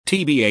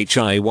TBH,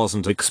 I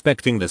wasn't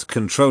expecting this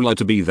controller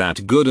to be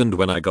that good, and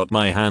when I got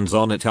my hands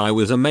on it I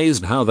was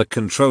amazed how the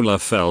controller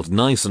felt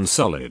nice and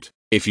solid.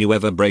 If you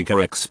ever break a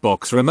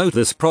Xbox remote,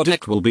 this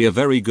product will be a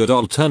very good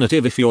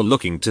alternative if you're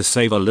looking to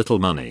save a little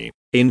money.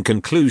 In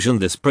conclusion,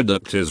 this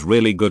product is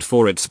really good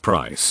for its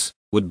price.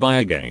 Would buy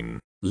again.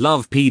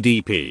 Love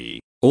PDP.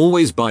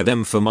 Always buy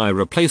them for my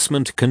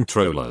replacement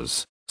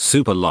controllers.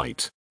 Super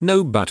light.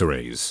 No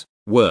batteries.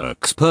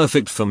 Works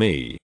perfect for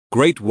me.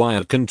 Great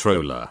wired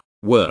controller.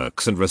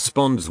 Works and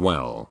responds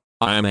well.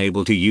 I am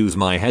able to use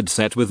my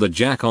headset with the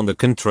jack on the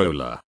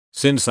controller.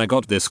 Since I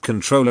got this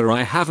controller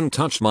I haven't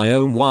touched my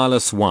own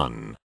wireless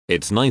one.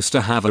 It's nice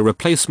to have a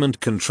replacement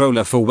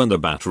controller for when the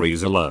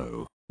batteries are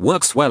low.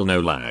 Works well, no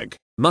lag.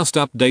 Must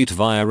update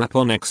via app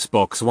on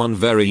Xbox One,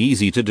 very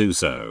easy to do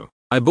so.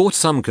 I bought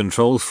some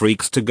control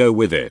freaks to go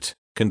with it.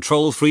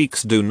 Control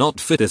freaks do not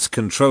fit this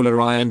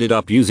controller. I ended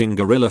up using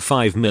Gorilla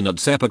 5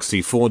 minutes epoxy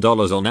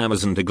 $4 on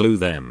Amazon to glue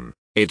them.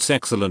 It's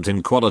excellent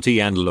in quality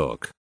and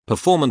look.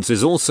 Performance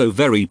is also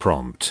very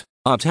prompt.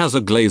 It has a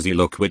glazy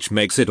look which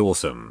makes it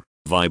awesome.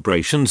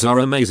 Vibrations are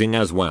amazing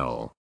as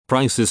well.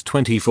 Price is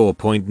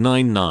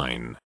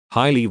 $24.99.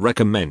 Highly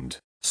recommend.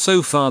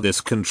 So far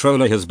this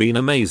controller has been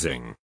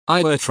amazing.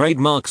 I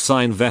trademark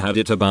sign V had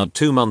it about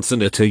 2 months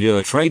and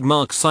your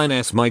trademark sign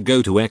S my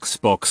go-to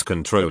Xbox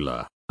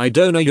controller. I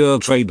don't know your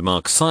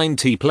trademark sign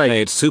T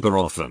play it super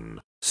often.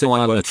 So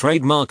I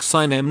trademark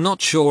sign am not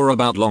sure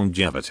about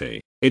longevity.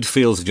 It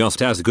feels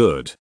just as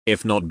good,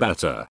 if not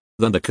better,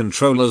 than the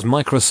controllers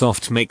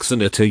Microsoft makes,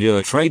 and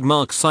your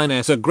trademark sign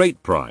S a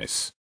great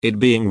price. It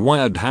being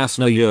wired has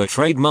no your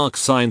trademark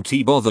sign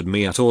T bothered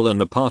me at all, and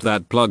the part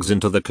that plugs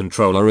into the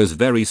controller is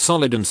very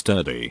solid and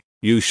sturdy.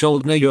 You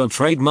should know your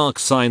trademark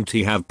sign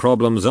T have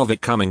problems of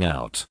it coming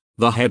out.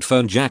 The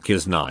headphone jack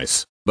is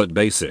nice, but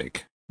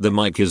basic. The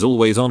mic is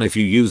always on if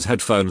you use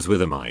headphones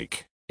with a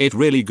mic. It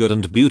really good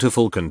and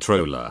beautiful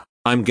controller.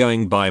 I'm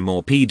going buy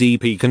more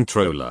PDP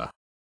controller.